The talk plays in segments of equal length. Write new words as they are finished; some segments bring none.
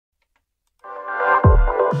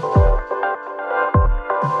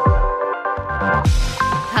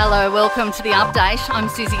Hello, welcome to the update. I'm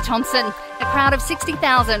Susie Thompson. A crowd of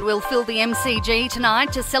 60,000 will fill the MCG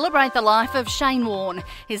tonight to celebrate the life of Shane Warne.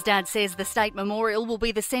 His dad says the state memorial will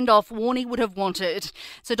be the send-off Warne would have wanted.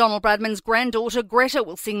 Sir Donald Bradman's granddaughter Greta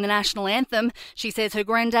will sing the national anthem. She says her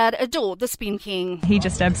granddad adored the Spin King. He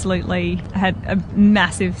just absolutely had a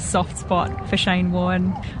massive soft spot for Shane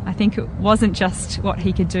Warne. I think it wasn't just what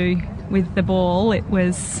he could do with the ball, it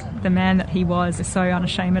was the man that he was, so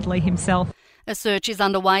unashamedly himself. A search is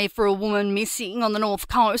underway for a woman missing on the north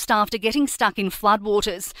coast after getting stuck in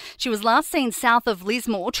floodwaters. She was last seen south of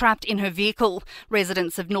Lismore, trapped in her vehicle.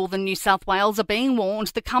 Residents of northern New South Wales are being warned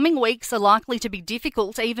the coming weeks are likely to be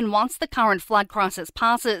difficult even once the current flood crisis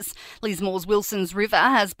passes. Lismore's Wilson's River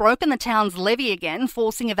has broken the town's levee again,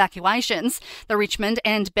 forcing evacuations. The Richmond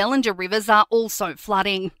and Bellinger rivers are also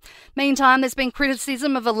flooding. Meantime, there's been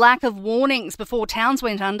criticism of a lack of warnings before towns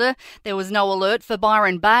went under. There was no alert for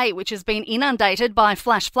Byron Bay, which has been inundated by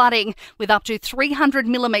flash flooding, with up to 300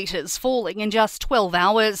 millimetres falling in just 12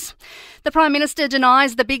 hours. The Prime Minister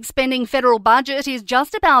denies the big spending federal budget is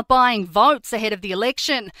just about buying votes ahead of the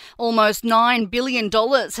election. Almost $9 billion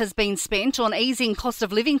has been spent on easing cost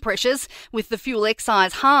of living pressures, with the fuel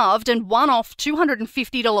excise halved and one-off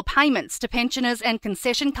 $250 payments to pensioners and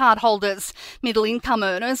concession card holders. Middle income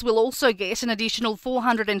earners will also get an additional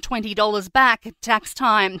 $420 back at tax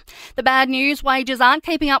time. The bad news, wages aren't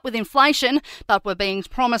keeping up with inflation, but we're being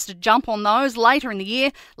promised a jump on those later in the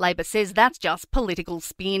year. Labor says that's just political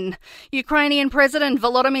spin. Ukrainian President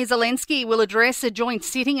Volodymyr Zelensky will address a joint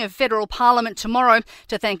sitting of federal parliament tomorrow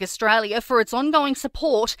to thank Australia for its ongoing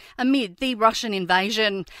support amid the Russian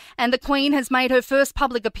invasion. And the Queen has made her first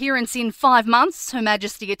public appearance in 5 months, Her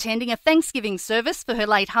Majesty attending a Thanksgiving service for her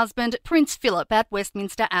late husband, Prince Philip, at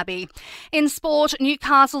Westminster Abbey. In sport,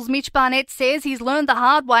 Newcastle's Mitch Barnett says he's learned the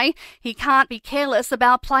hard way he can't be careless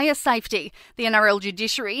about player safety. The NRL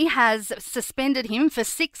judiciary has suspended him for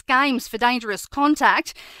 6 games for dangerous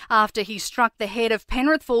contact after he struck the head of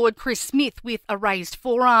Penrith forward Chris Smith with a raised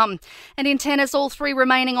forearm. And in tennis, all 3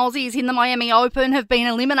 remaining Aussies in the Miami Open have been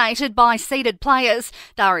eliminated by seeded players.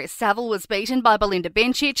 Darius Saville was beaten by Belinda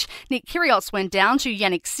Bencic, Nick Kyrgios went down to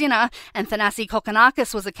Yannick Sinner, and Thanasi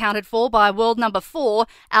Kokkinakis was accounted for by world number 4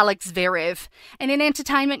 Alex Zverev. And in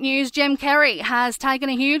entertainment news, Carrey has taken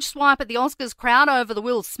a huge swipe at the Oscars crowd over the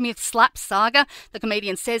Will Smith slap saga. The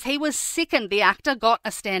comedian says he was sickened the actor got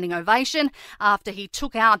a standing ovation after he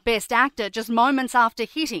took out Best Actor just moments after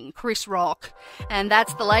hitting Chris Rock. And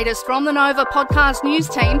that's the latest from the Nova Podcast News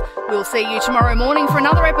team. We'll see you tomorrow morning for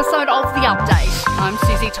another episode of The Update. I'm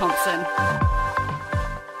Susie Thompson.